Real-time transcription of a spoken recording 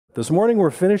This morning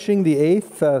we're finishing the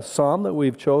 8th psalm that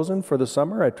we've chosen for the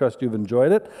summer. I trust you've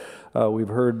enjoyed it. We've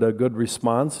heard a good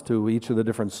response to each of the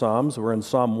different psalms. We're in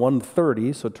Psalm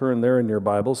 130, so turn there in your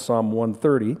Bible, Psalm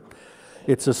 130.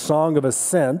 It's a song of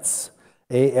ascents,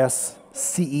 A-S-C-E-N-T-S,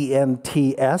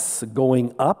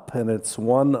 going up, and it's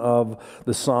one of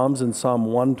the psalms in Psalm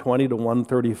 120 to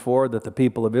 134 that the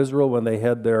people of Israel, when they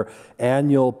had their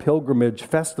annual pilgrimage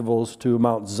festivals to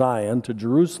Mount Zion, to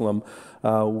Jerusalem,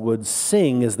 would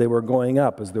sing as they were going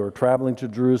up, as they were traveling to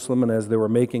Jerusalem and as they were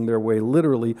making their way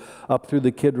literally up through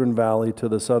the Kidron Valley to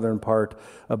the southern part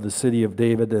of the city of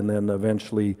David, and then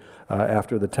eventually,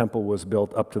 after the temple was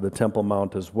built, up to the Temple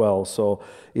Mount as well. So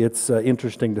it's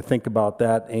interesting to think about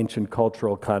that ancient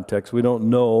cultural context. We don't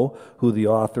know who the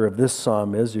author of this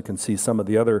psalm is. You can see some of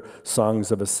the other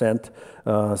songs of ascent.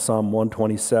 Psalm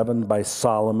 127 by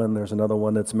Solomon. There's another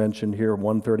one that's mentioned here,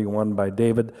 131 by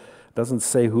David. Doesn't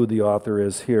say who the author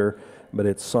is here, but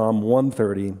it's Psalm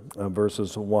 130,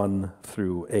 verses 1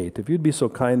 through 8. If you'd be so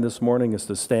kind this morning as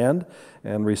to stand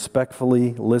and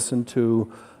respectfully listen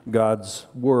to God's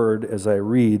word as I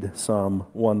read Psalm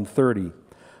 130,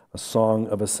 a song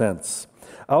of ascents.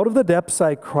 Out of the depths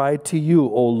I cry to you,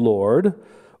 O Lord.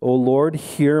 O Lord,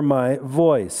 hear my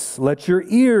voice. Let your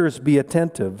ears be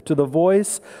attentive to the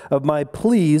voice of my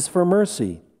pleas for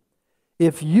mercy.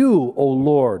 If you, O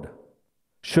Lord,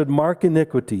 should mark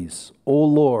iniquities, O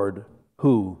Lord,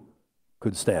 who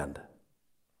could stand?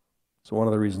 So one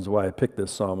of the reasons why I picked this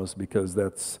psalm is because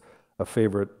that's a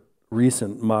favorite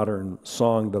recent modern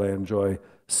song that I enjoy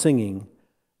singing,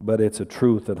 but it's a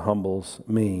truth that humbles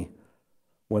me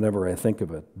whenever I think of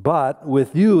it. But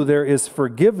with you there is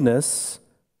forgiveness,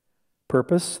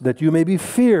 purpose, that you may be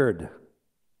feared.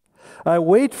 I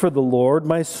wait for the Lord,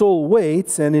 my soul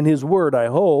waits, and in his word I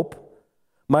hope.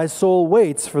 My soul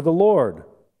waits for the Lord.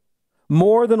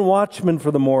 More than watchmen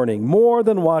for the morning, more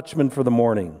than watchmen for the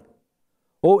morning.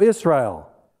 O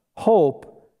Israel,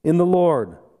 hope in the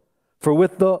Lord. For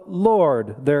with the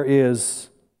Lord there is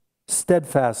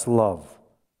steadfast love,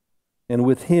 and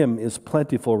with him is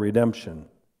plentiful redemption,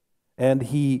 and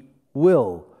he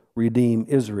will redeem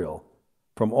Israel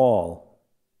from all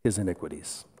his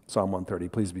iniquities. Psalm 130,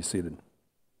 please be seated.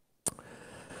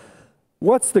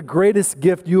 What's the greatest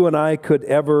gift you and I could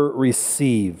ever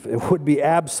receive? It would be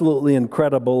absolutely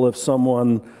incredible if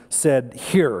someone said,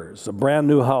 here's a brand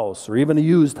new house, or even a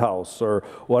used house, or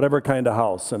whatever kind of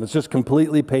house, and it's just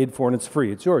completely paid for and it's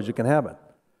free. It's yours, you can have it.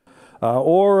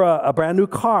 Or a brand new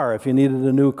car if you needed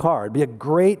a new car. It'd be a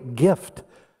great gift.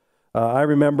 I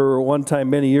remember one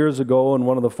time many years ago in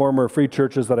one of the former free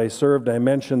churches that I served, I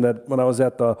mentioned that when I was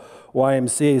at the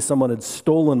YMCA, someone had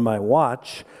stolen my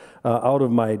watch out of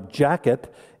my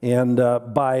jacket, and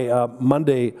by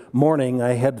Monday morning,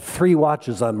 I had 3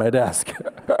 watches on my desk.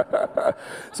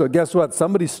 So guess what?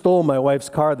 Somebody stole my wife's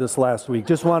car this last week.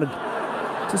 Just in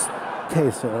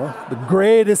case, the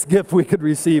greatest gift we could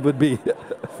receive would be,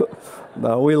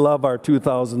 no, we love our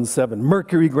 2007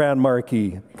 Mercury Grand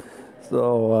Marquis.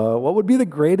 So what would be the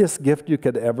greatest gift you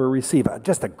could ever receive?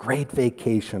 Just a great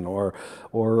vacation or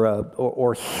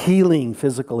healing,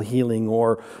 physical healing,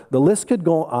 or the list could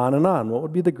go on and on. What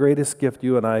would be the greatest gift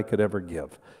you and I could ever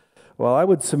give? Well, I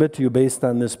would submit to you based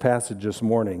on this passage this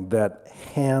morning that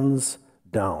hands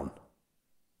down,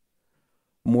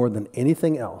 more than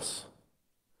anything else,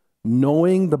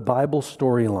 knowing the Bible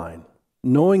storyline,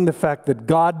 knowing the fact that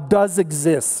God does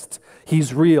exist,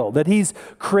 he's real, that he's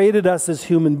created us as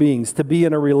human beings to be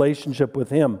in a relationship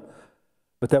with him,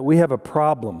 but that we have a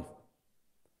problem.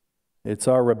 It's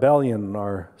our rebellion,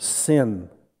 our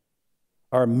sin,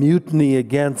 our mutiny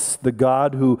against the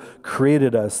God who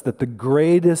created us, that the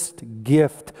greatest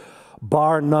gift,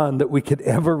 bar none, that we could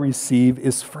ever receive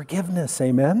is forgiveness.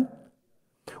 Amen?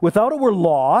 Without it, we're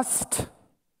lost.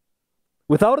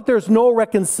 Without it, there's no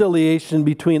reconciliation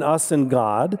between us and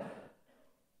God,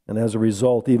 and as a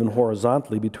result, even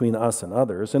horizontally between us and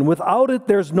others. And without it,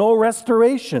 there's no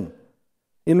restoration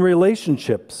in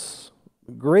relationships.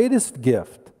 The greatest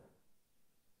gift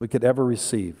we could ever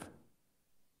receive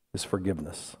is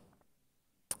forgiveness.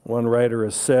 One writer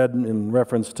has said in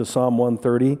reference to Psalm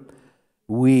 130,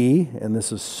 we, and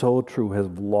this is so true,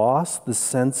 have lost the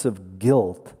sense of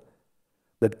guilt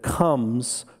that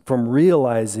comes from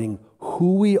realizing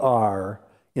who we are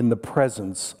in the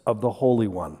presence of the Holy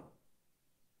One.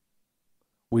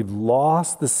 We've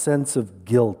lost the sense of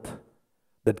guilt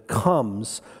that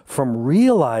comes from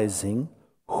realizing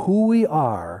who we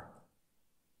are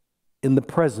in the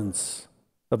presence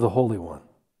of the Holy One.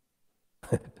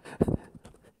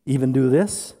 Even do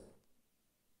this?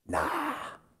 Nah.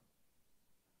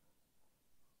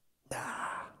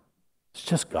 It's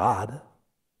just God.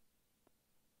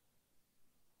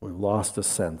 We've lost a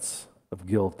sense of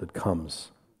guilt that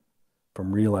comes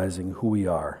from realizing who we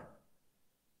are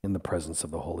in the presence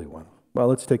of the Holy One. Well,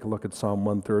 let's take a look at Psalm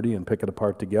 130 and pick it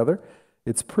apart together.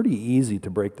 It's pretty easy to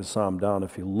break the psalm down.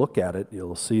 If you look at it,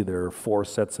 you'll see there are 4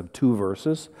 sets of 2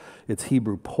 verses. It's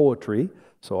Hebrew poetry,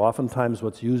 so oftentimes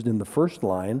what's used in the first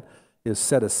line is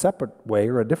said a separate way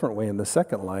or a different way in the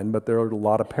second line, but there are a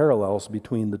lot of parallels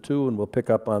between the two, and we'll pick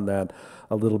up on that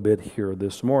a little bit here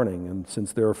this morning. And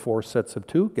since there are 4 sets of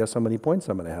 2, guess how many points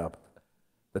I'm going to have?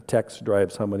 The text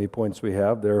drives how many points we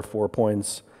have. There are 4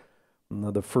 points.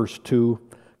 The first 2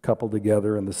 coupled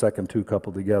together and the second 2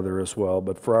 coupled together as well.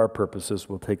 But for our purposes,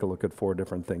 we'll take a look at 4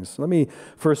 different things. Let me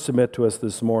first submit to us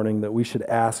this morning that we should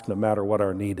ask no matter what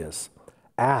our need is.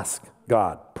 Ask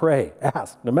God. Pray.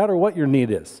 Ask. No matter what your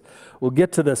need is. We'll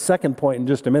get to the second point in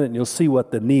just a minute and you'll see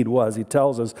what the need was. He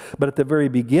tells us. But at the very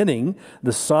beginning,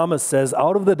 the psalmist says,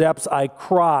 out of the depths I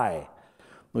cry.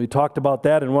 We talked about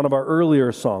that in one of our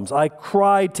earlier psalms. I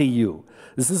cry to you.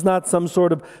 This is not some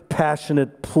sort of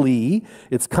passionate plea.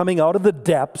 It's coming out of the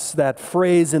depths. That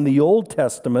phrase in the Old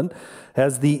Testament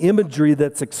has the imagery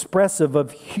that's expressive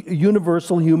of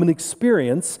universal human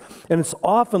experience, and it's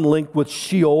often linked with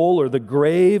Sheol or the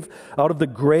grave, out of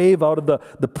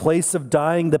the place of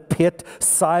dying, the pit,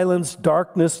 silence,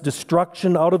 darkness,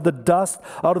 destruction, out of the dust,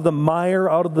 out of the mire,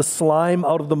 out of the slime,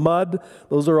 out of the mud.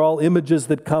 Those are all images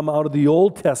that come out of the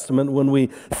Old Testament when we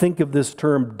think of this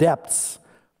term depths.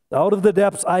 Out of the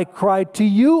depths I cry to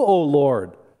you, O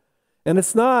Lord. And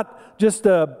it's not just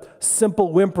a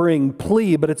simple whimpering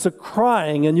plea, but it's a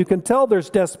crying, and you can tell there's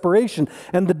desperation.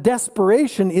 And the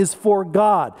desperation is for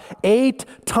God. 8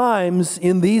 times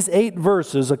in these 8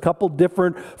 verses, a couple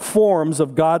different forms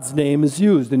of God's name is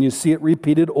used, and you see it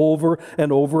repeated over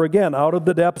and over again. Out of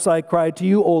the depths I cry to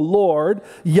you, O Lord,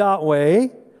 Yahweh,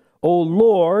 O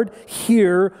Lord,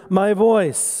 hear my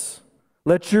voice.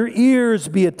 Let your ears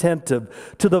be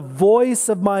attentive to the voice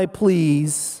of my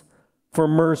pleas for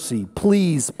mercy.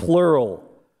 Please, plural.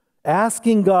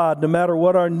 Asking God, no matter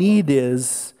what our need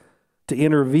is, to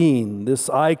intervene. This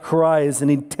I cry is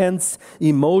an intense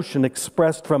emotion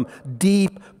expressed from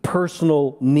deep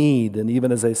personal need. And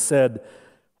even as I said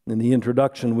in the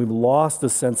introduction, we've lost a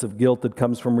sense of guilt that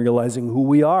comes from realizing who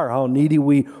we are, how needy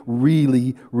we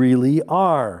really, really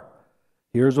are.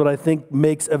 Here's what I think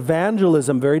makes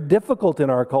evangelism very difficult in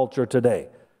our culture today.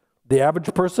 The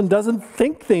average person doesn't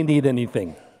think they need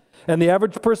anything. And the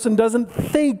average person doesn't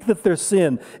think that their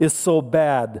sin is so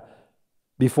bad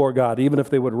before God, even if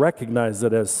they would recognize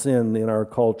it as sin in our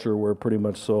culture where pretty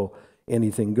much so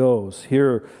anything goes.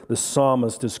 Here, the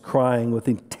psalmist is crying with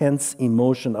intense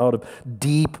emotion out of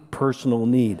deep personal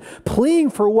need. Pleading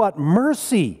for what?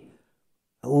 Mercy.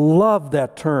 I love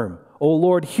that term. Oh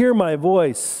Lord, hear my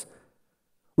voice.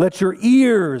 Let your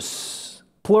ears,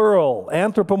 plural,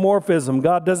 anthropomorphism.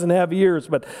 God doesn't have ears,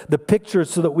 but the picture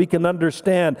so that we can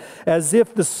understand, as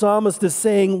if the psalmist is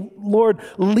saying, Lord,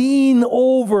 lean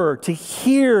over to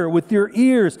hear with your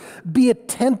ears. Be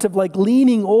attentive, like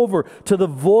leaning over to the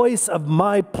voice of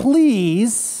my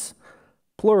pleas,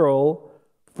 plural,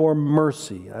 for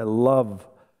mercy. I love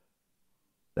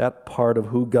that part of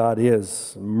who God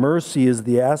is. Mercy is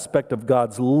the aspect of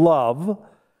God's love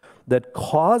that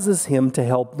causes him to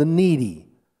help the needy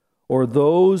or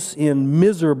those in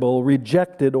miserable,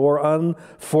 rejected, or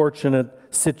unfortunate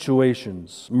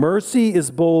situations. Mercy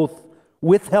is both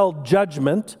withheld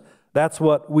judgment, that's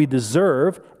what we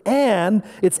deserve, and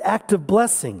it's active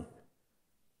blessing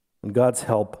and God's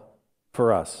help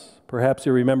for us. Perhaps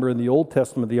you remember in the Old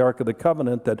Testament, the Ark of the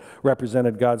Covenant that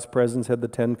represented God's presence had the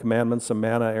 10 Commandments, some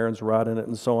manna, Aaron's rod in it,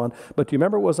 and so on. But do you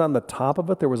remember it was on the top of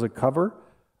it, there was a cover?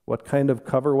 What kind of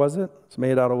cover was it? It's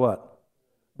made out of what?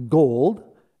 Gold.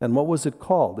 And what was it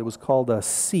called? It was called a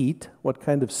seat. What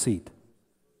kind of seat?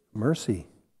 Mercy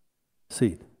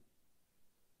seat.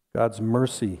 God's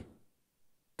mercy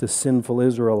to sinful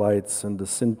Israelites and to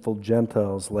sinful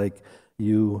Gentiles like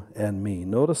you and me.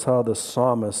 Notice how the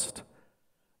psalmist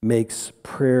makes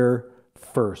prayer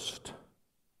first,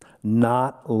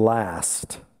 not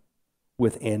last,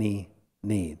 with any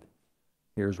need.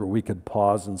 Here's where we could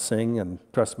pause and sing, and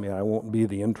trust me, I won't be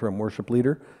the interim worship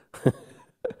leader,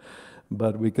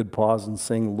 but we could pause and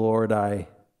sing, Lord, I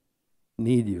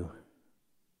need you.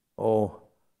 Oh,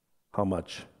 how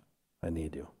much I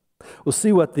need you. We'll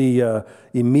see what the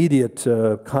immediate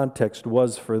context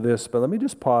was for this, but let me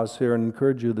just pause here and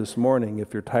encourage you this morning.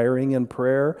 If you're tiring in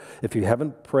prayer, if you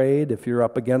haven't prayed, if you're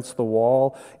up against the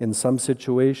wall in some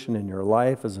situation in your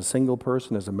life as a single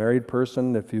person, as a married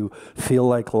person, if you feel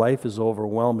like life is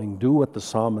overwhelming, do what the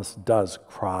psalmist does.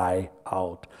 Cry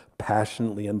out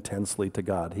passionately, intensely to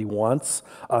God. He wants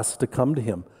us to come to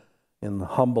him in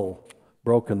humble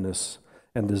brokenness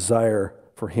and desire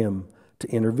for Him to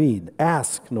intervene.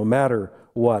 Ask no matter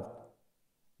what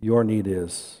your need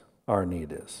is, our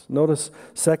need is. Notice,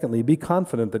 secondly, be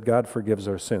confident that God forgives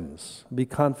our sins. Be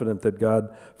confident that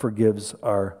God forgives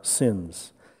our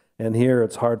sins. And here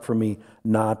it's hard for me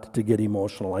not to get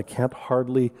emotional. I can't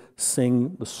hardly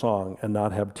sing the song and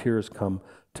not have tears come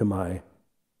to my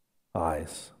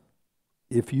eyes.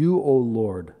 If you, O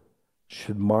Lord,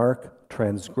 should mark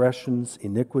transgressions,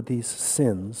 iniquities,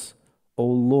 sins, O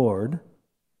Lord,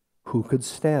 who could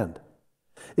stand?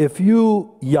 If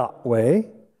you, Yahweh,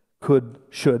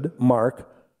 should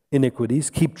mark iniquities,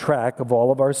 keep track of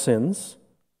all of our sins,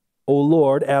 O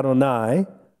Lord, Adonai,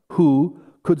 who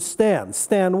could stand?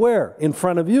 Stand where? In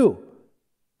front of you.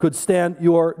 Could stand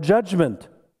your judgment.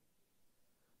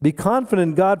 Be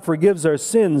confident God forgives our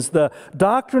sins. The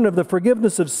doctrine of the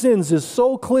forgiveness of sins is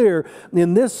so clear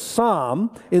in this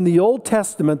psalm in the Old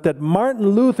Testament that Martin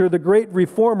Luther, the great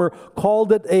reformer,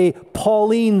 called it a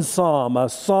Pauline psalm, a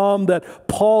psalm that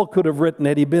Paul could have written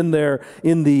had he been there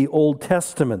in the Old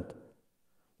Testament.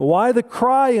 Why the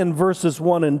cry in verses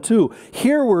 1 and 2?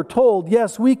 Here we're told,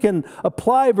 yes, we can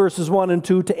apply verses 1 and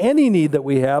 2 to any need that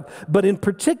we have, but in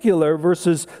particular,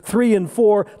 verses 3 and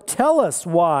 4 tell us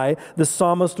why the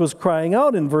psalmist was crying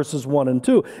out in verses 1 and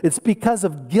 2. It's because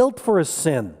of guilt for a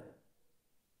sin,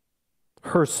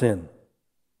 her sin.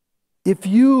 If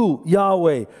you,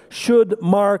 Yahweh, should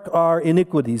mark our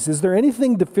iniquities, is there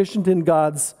anything deficient in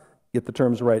God's, get the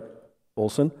terms right,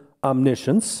 Olson,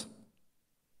 omniscience?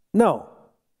 No.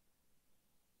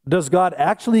 Does God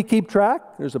actually keep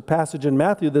track? There's a passage in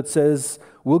Matthew that says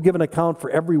we'll give an account for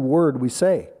every word we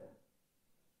say.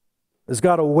 Is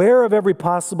God aware of every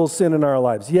possible sin in our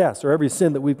lives? Yes, or every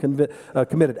sin that we've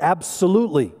committed?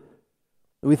 Absolutely.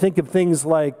 We think of things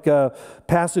like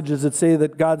passages that say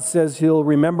that God says He'll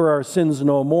remember our sins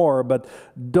no more, but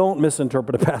don't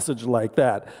misinterpret a passage like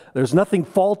that. There's nothing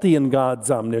faulty in God's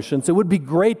omniscience. It would be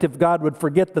great if God would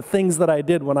forget the things that I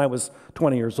did when I was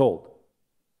 20 years old,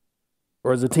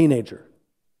 or as a teenager,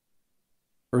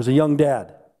 or as a young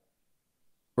dad,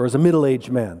 or as a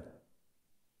middle-aged man.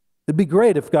 It'd be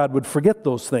great if God would forget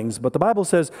those things, but the Bible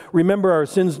says, remember our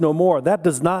sins no more. That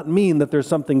does not mean that there's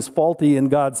something faulty in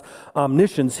God's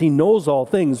omniscience. He knows all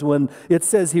things. When it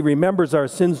says He remembers our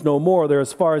sins no more, they're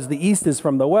as far as the east is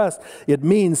from the west, it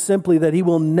means simply that He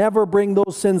will never bring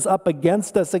those sins up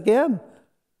against us again,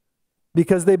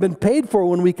 because they've been paid for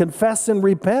when we confess and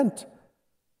repent.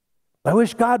 I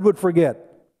wish God would forget.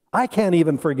 I can't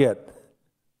even forget.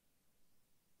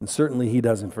 And certainly He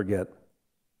doesn't forget.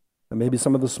 And maybe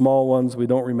some of the small ones we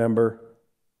don't remember.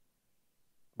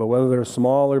 But whether they're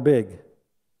small or big,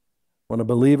 when a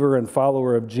believer and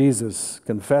follower of Jesus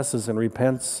confesses and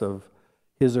repents of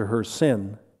his or her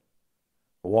sin,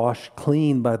 washed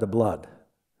clean by the blood,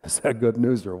 is that good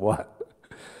news or what?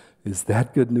 Is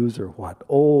that good news or what?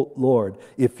 Oh Lord,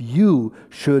 if you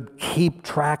should keep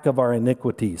track of our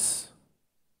iniquities.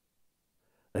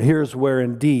 Here's where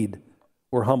indeed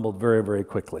we're humbled very, very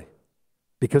quickly,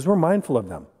 because we're mindful of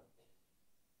them.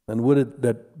 And would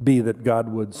it be that God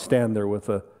would stand there with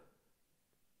a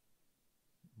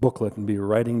booklet and be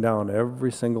writing down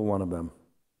every single one of them,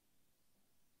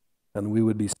 and we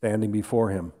would be standing before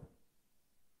Him.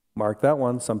 Mark that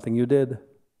one, something you did.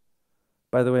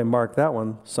 By the way, mark that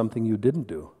one, something you didn't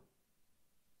do.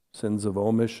 Sins of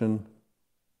omission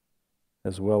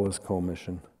as well as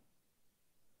commission.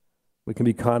 We can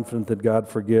be confident that God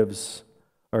forgives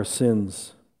our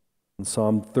sins. In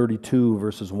Psalm 32,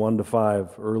 verses 1 to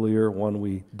 5, earlier, one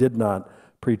we did not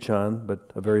preach on,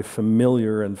 but a very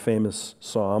familiar and famous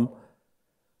psalm.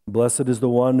 Blessed is the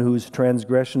one whose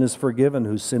transgression is forgiven,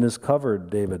 whose sin is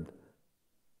covered, David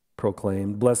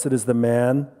proclaimed. Blessed is the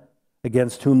man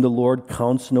against whom the Lord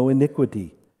counts no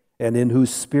iniquity, and in whose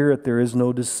spirit there is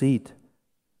no deceit.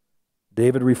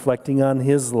 David reflecting on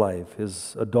his life,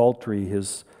 his adultery,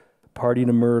 his party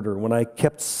to murder. When I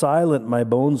kept silent, my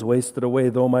bones wasted away,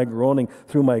 through my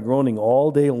groaning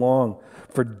all day long.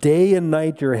 For day and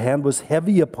night your hand was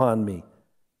heavy upon me,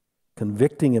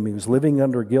 convicting him. He was living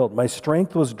under guilt. My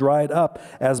strength was dried up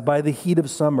as by the heat of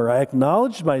summer. I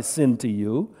acknowledged my sin to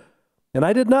you, and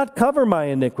I did not cover my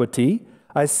iniquity.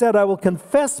 I said, I will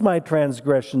confess my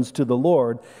transgressions to the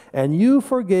Lord, and you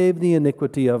forgave the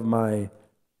iniquity of my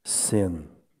sin.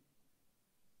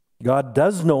 God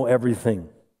does know everything,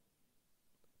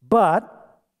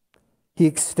 but He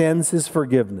extends His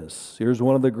forgiveness. Here's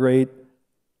one of the great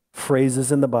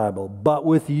phrases in the Bible. But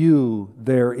with you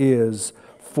there is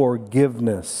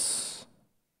forgiveness.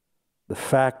 The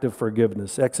fact of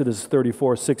forgiveness. Exodus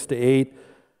 34, 6 to 8.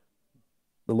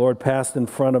 The Lord passed in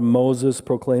front of Moses,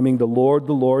 proclaiming, the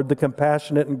Lord, the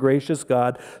compassionate and gracious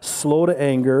God, slow to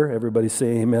anger," everybody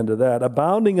say amen to that,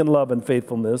 "abounding in love and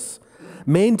faithfulness,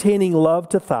 maintaining love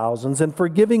to thousands, and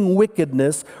forgiving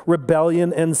wickedness,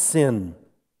 rebellion, and sin."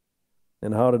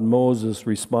 And how did Moses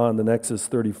respond in Exodus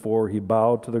 34? He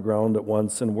bowed to the ground at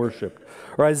once and worshiped.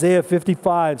 Or Isaiah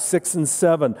 55, 6 and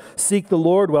 7, "Seek the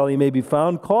Lord while he may be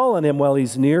found, call on him while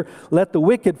he's near. Let the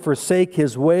wicked forsake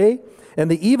his way, and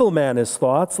the evil man his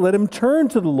thoughts. Let him turn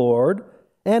to the Lord,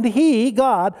 and he,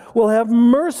 God, will have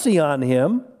mercy on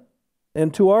him,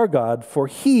 and to our God, for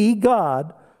he,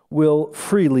 God, will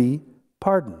freely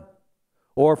pardon."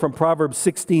 Or from Proverbs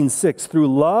 16:6, "Through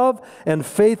love and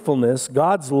faithfulness,"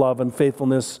 God's love and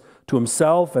faithfulness to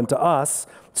himself and to us,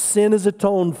 "sin is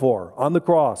atoned for on the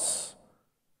cross.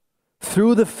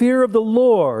 Through the fear of the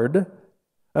Lord,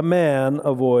 a man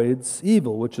avoids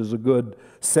evil," which is a good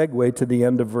segue to the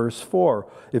end of verse 4.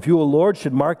 "If you, O Lord,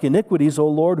 should mark iniquities, O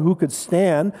Lord, who could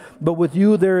stand? But with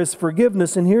you there is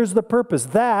forgiveness." And here's the purpose: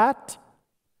 that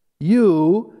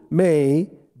you may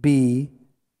be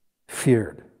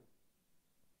feared.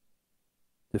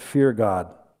 To fear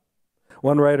God.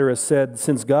 One writer has said,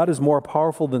 since God is more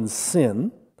powerful than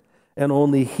sin, and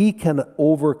only he can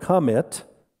overcome it,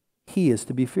 he is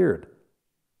to be feared.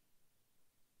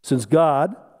 Since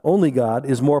God, only God,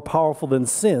 is more powerful than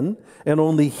sin, and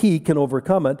only he can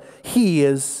overcome it, he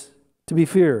is to be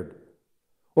feared.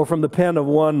 Or from the pen of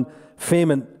one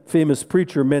famous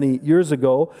preacher many years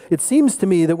ago, "It seems to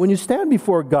me that when you stand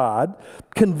before God,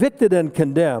 convicted and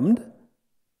condemned,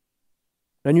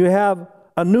 and you have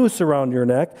a noose around your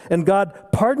neck, and God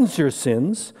pardons your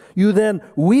sins, you then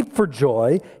weep for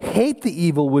joy, hate the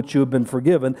evil which you have been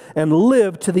forgiven, and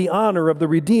live to the honor of the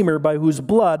Redeemer by whose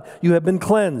blood you have been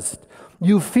cleansed.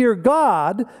 You fear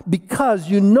God because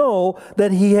you know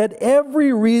that he had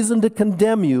every reason to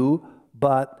condemn you,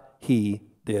 but he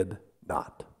did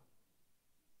not."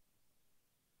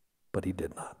 But he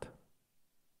did not.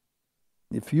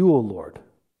 "If you, O Lord,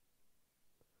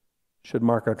 should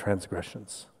mark our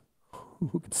transgressions,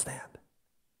 who could stand?"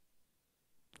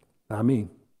 Not me.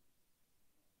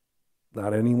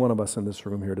 Not any one of us in this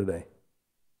room here today.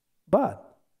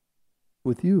 But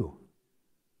with you,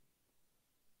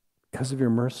 because of your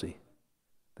mercy,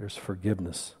 there's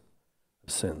forgiveness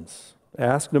of sins.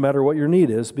 Ask no matter what your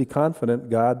need is. Be confident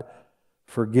God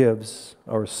forgives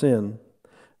our sin.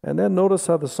 And then notice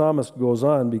how the psalmist goes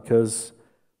on, because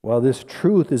while this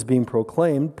truth is being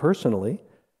proclaimed personally,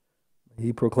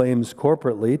 he proclaims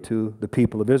corporately to the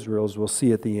people of Israel, as we'll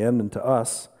see at the end, and to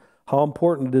us, how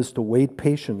important it is to wait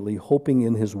patiently, hoping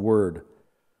in his word.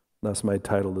 That's my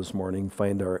title this morning,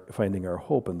 Finding Our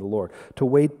Hope in the Lord. To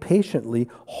wait patiently,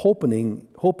 hoping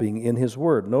in his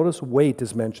word. Notice wait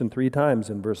is mentioned 3 times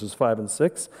in verses 5 and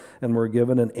 6, and we're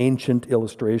given an ancient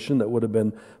illustration that would have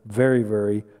been very,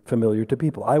 very familiar to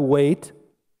people. I wait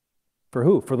for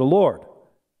who? For the Lord.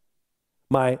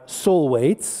 My soul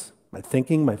waits, my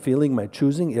thinking, my feeling, my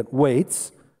choosing, it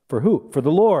waits for who? For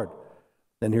the Lord.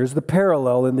 And here's the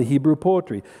parallel in the Hebrew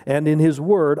poetry. And in his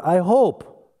word, I hope.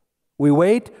 We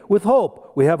wait with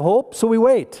hope. We have hope, so we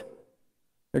wait.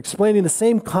 They're explaining the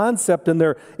same concept, and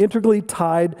they're integrally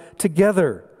tied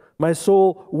together. My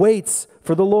soul waits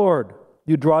for the Lord.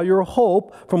 You draw your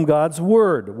hope from God's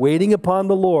word, waiting upon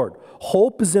the Lord.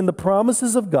 Hope is in the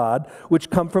promises of God,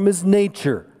 which come from his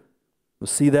nature. We'll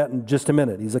see that in just a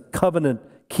minute. He's a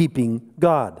covenant-keeping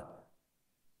God.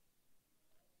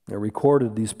 They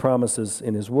recorded these promises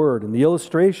in his word. And the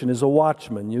illustration is a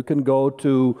watchman. You can go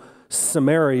to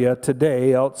Samaria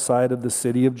today, outside of the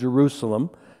city of Jerusalem,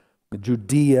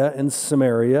 Judea and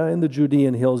Samaria. In the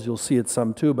Judean hills, you'll see it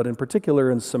some too, but in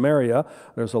particular in Samaria,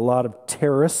 there's a lot of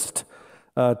terraced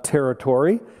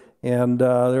territory, and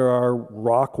there are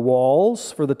rock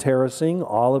walls for the terracing,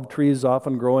 olive trees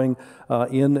often growing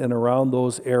in and around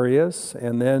those areas,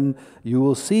 and then you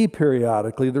will see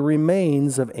periodically the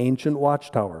remains of ancient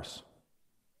watchtowers.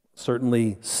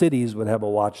 Certainly cities would have a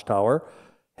watchtower,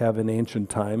 have in ancient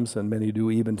times, and many do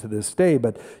even to this day,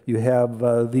 but you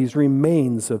have these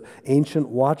remains of ancient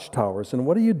watchtowers. And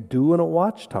what do you do in a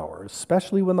watchtower,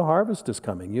 especially when the harvest is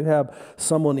coming? You have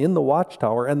someone in the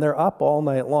watchtower, and they're up all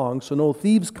night long, so no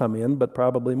thieves come in, but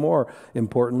probably more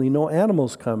importantly, no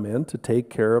animals come in to take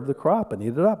care of the crop and eat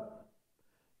it up.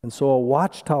 And so a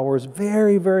watchtower is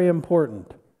very, very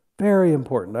important. Very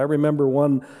important. I remember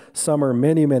one summer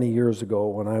many, many years ago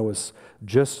when I was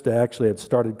actually had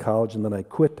started college, and then I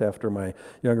quit after my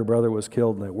younger brother was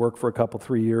killed, and I worked for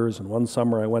 3 years. And one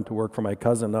summer I went to work for my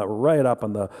cousin right up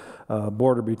on the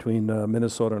border between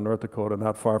Minnesota and North Dakota,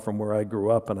 not far from where I grew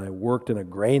up, and I worked in a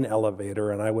grain elevator,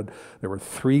 and there were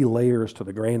 3 layers to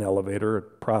the grain elevator.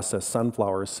 It processed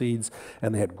sunflower seeds,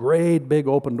 and they had great big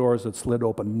open doors that slid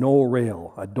open, no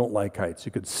rail. I don't like heights.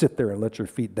 You could sit there and let your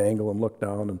feet dangle and look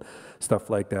down and stuff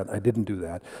like that. I didn't do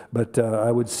that. But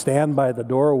I would stand by the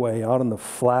doorway out on the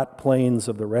flat plains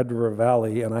of the Red River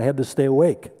Valley, and I had to stay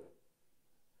awake.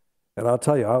 And I'll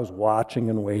tell you, I was watching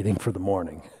and waiting for the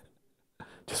morning.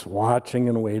 Just watching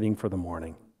and waiting for the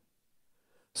morning.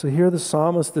 So here the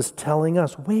psalmist is telling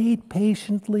us, wait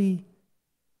patiently.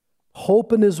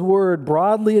 Hope in his word.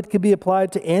 Broadly, it could be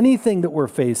applied to anything that we're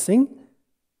facing.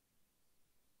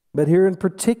 But here in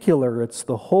particular, it's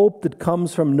the hope that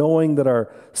comes from knowing that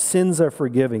our sins are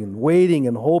forgiven, waiting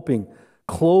and hoping,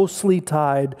 closely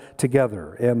tied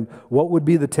together. And what would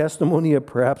be the testimony of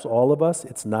perhaps all of us?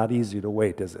 It's not easy to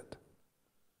wait, is it?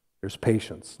 There's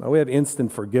patience. Now, we have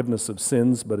instant forgiveness of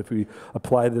sins, but if we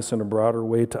apply this in a broader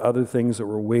way to other things that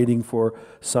we're waiting for,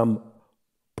 some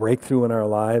breakthrough in our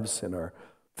lives, in our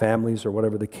families, or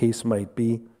whatever the case might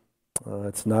be,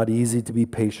 it's not easy to be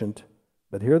patient.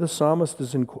 But here the psalmist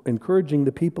is encouraging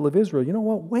the people of Israel, you know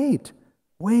what, wait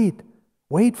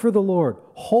for the Lord.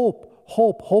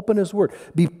 Hope in his word.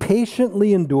 Be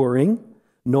patiently enduring,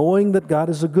 knowing that God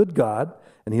is a good God,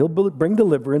 and he'll bring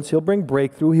deliverance, he'll bring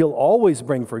breakthrough, he'll always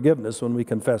bring forgiveness when we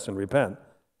confess and repent.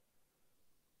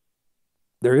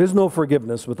 There is no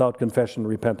forgiveness without confession and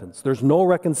repentance. There's no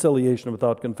reconciliation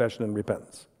without confession and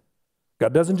repentance.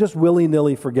 God doesn't just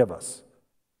willy-nilly forgive us.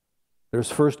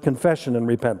 There's first confession and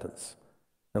repentance.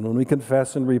 And when we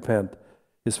confess and repent,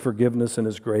 his forgiveness and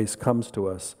his grace comes to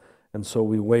us. And so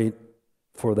we wait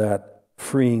for that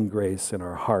freeing grace in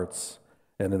our hearts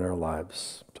and in our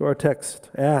lives. So our text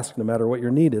asks, no matter what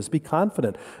your need is, be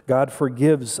confident. God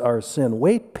forgives our sin.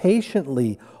 Wait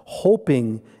patiently,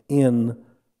 hoping in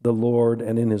the Lord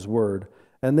and in his word.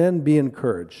 And then be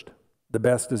encouraged. The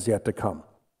best is yet to come.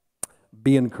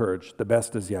 Be encouraged. The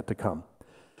best is yet to come.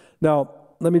 Now,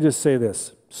 let me just say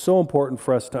this. So important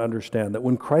for us to understand that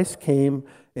when Christ came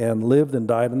and lived and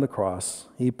died on the cross,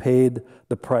 he paid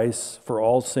the price for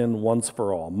all sin once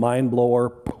for all. Mind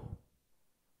blower.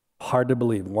 Hard to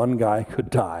believe one guy could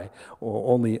die.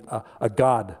 Only a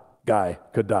God guy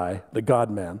could die. The God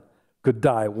man could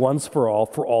die once for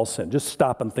all sin. Just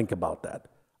stop and think about that.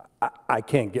 I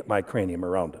can't get my cranium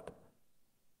around it.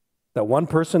 That one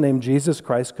person named Jesus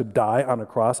Christ could die on a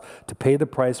cross to pay the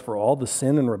price for all the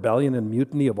sin and rebellion and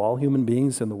mutiny of all human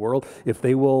beings in the world. If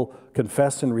they will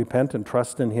confess and repent and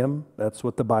trust in him, that's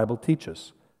what the Bible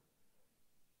teaches.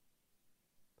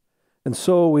 And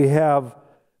so we have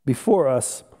before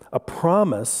us a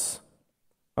promise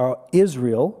to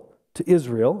Israel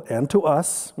and to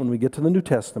us when we get to the New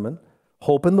Testament.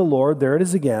 Hope in the Lord, there it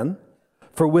is again.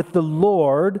 For with the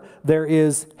Lord there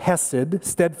is hesed,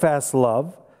 steadfast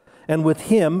love, and with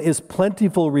him is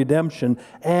plentiful redemption,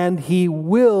 and he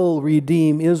will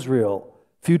redeem Israel,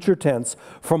 future tense,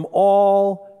 from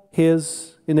all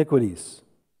his iniquities.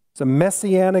 It's a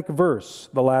messianic verse,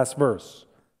 the last verse.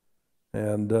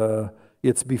 And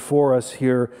it's before us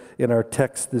here in our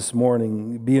text this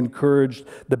morning. Be encouraged,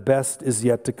 the best is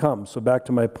yet to come. So back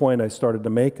to my point I started to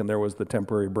make, and there was the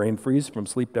temporary brain freeze from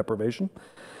sleep deprivation.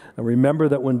 And remember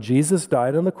that when Jesus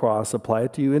died on the cross, apply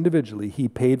it to you individually, he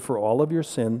paid for all of your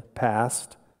sin,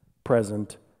 past,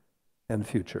 present, and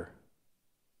future.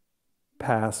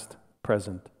 Past,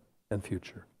 present, and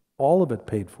future. All of it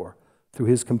paid for through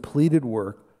his completed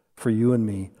work for you and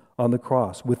me on the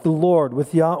cross. With the Lord,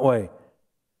 with Yahweh,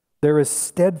 there is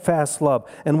steadfast love,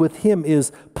 and with him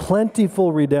is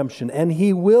plentiful redemption, and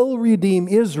he will redeem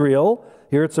Israel.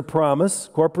 Here it's a promise,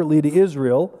 corporately to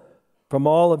Israel, from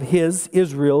all of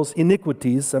Israel's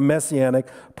iniquities, a messianic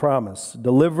promise.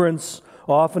 Deliverance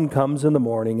often comes in the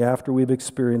morning after we've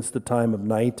experienced the time of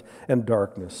night and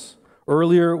darkness.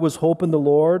 Earlier it was hope in the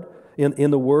Lord, in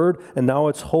the Word, and now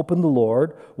it's hope in the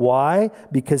Lord. Why?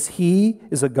 Because he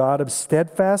is a God of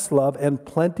steadfast love and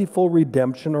plentiful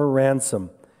redemption or ransom.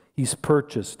 He's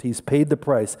purchased, he's paid the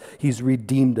price, he's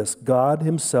redeemed us. God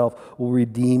himself will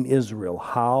redeem Israel.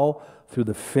 How? Through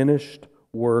the finished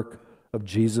work of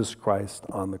Jesus Christ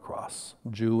on the cross,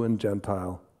 Jew and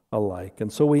Gentile alike. And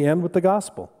so we end with the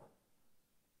gospel.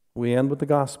 We end with the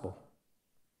gospel.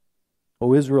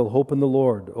 O Israel, hope in the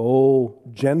Lord. O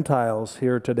Gentiles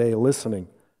here today listening,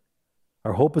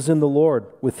 our hope is in the Lord.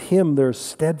 With him there's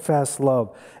steadfast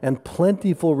love and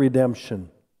plentiful redemption.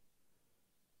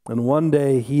 And one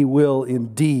day he will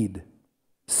indeed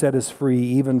set us free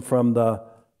even from the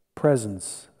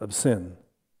presence of sin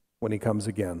when he comes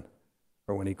again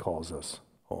or when he calls us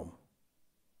home.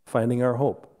 Finding our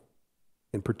hope,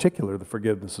 in particular the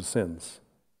forgiveness of sins,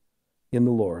 in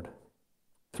the Lord,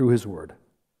 through his word,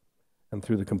 and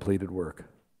through the completed work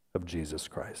of Jesus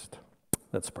Christ.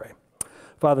 Let's pray.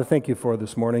 Father, thank you for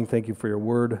this morning. Thank you for your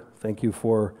word. Thank you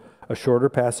for a shorter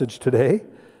passage today.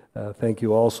 Thank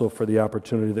you also for the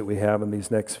opportunity that we have in these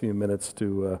next few minutes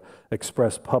to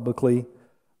express publicly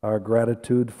our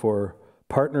gratitude for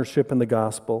partnership in the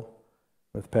gospel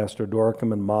with Pastor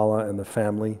Dorcam and Mala and the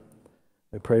family.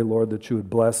 I pray, Lord, that you would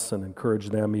bless and encourage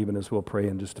them, even as we'll pray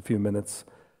in just a few minutes.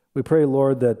 We pray,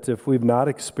 Lord, that if we've not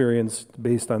experienced,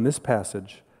 based on this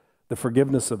passage, the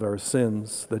forgiveness of our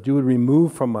sins, that you would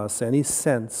remove from us any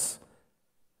sense,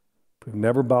 if we've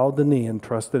never bowed the knee and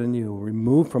trusted in you,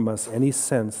 remove from us any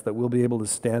sense that we'll be able to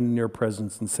stand in your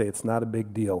presence and say, it's not a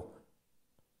big deal.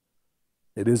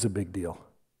 It is a big deal.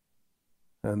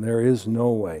 And there is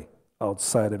no way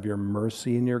outside of your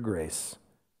mercy and your grace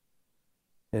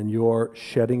and your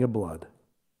shedding of blood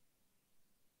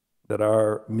that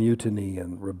our mutiny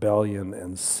and rebellion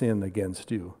and sin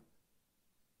against you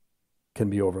can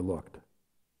be overlooked.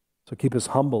 So keep us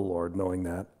humble, Lord, knowing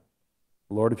that.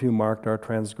 Lord, if you marked our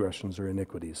transgressions or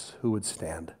iniquities, who would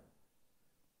stand?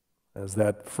 As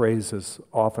that phrase has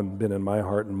often been in my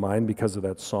heart and mind because of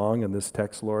that song and this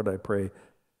text, Lord, I pray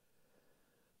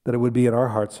that it would be in our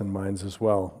hearts and minds as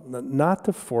well. Not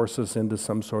to force us into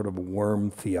some sort of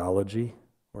worm theology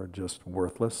or just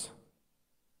worthless,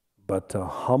 but to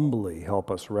humbly help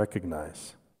us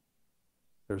recognize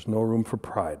there's no room for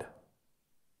pride.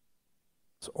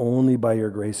 It's only by your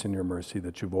grace and your mercy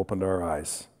that you've opened our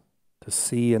eyes to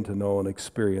see and to know and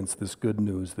experience this good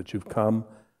news that you've come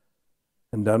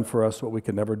and done for us what we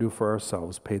could never do for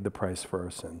ourselves, paid the price for our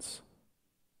sins.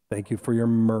 Thank you for your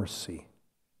mercy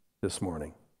this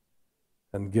morning.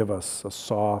 And give us a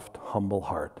soft, humble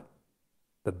heart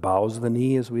that bows the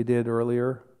knee as we did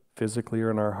earlier, physically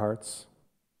or in our hearts,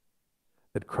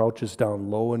 that crouches down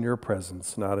low in your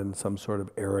presence, not in some sort of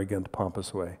arrogant,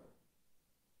 pompous way.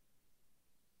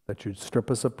 That you'd strip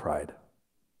us of pride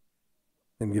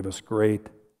and give us great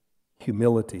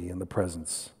humility in the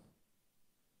presence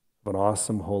of an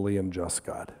awesome, holy, and just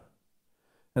God.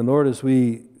 And Lord, as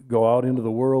we go out into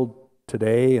the world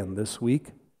today and this week,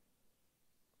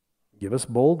 give us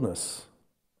boldness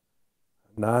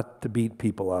not to beat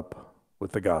people up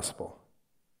with the gospel,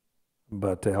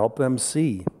 but to help them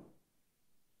see,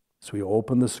 as we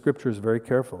open the scriptures very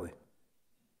carefully,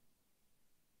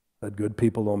 that good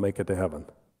people don't make it to heaven.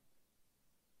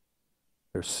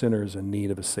 They're sinners in need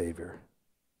of a Savior,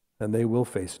 and they will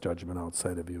face judgment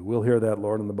outside of you. We'll hear that,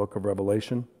 Lord, in the book of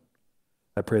Revelation.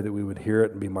 I pray that we would hear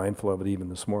it and be mindful of it even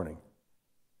this morning.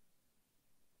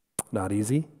 Not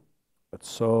easy, but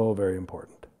so very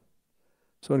important.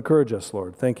 So encourage us,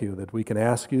 Lord. Thank you that we can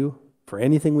ask you for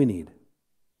anything we need.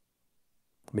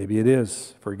 Maybe it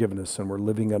is forgiveness and we're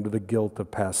living under the guilt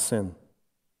of past sin.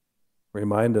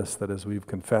 Remind us that as we've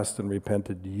confessed and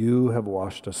repented, you have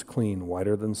washed us clean,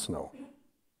 whiter than snow.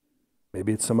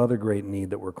 Maybe it's some other great need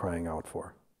that we're crying out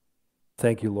for.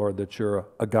 Thank you, Lord, that you're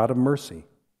a God of mercy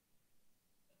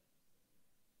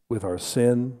with our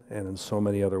sin and in so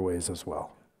many other ways as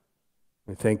well.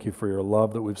 We thank you for your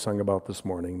love that we've sung about this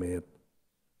morning. May it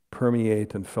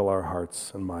permeate and fill our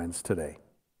hearts and minds today.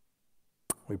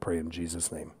 We pray in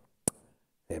Jesus' name.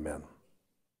 Amen.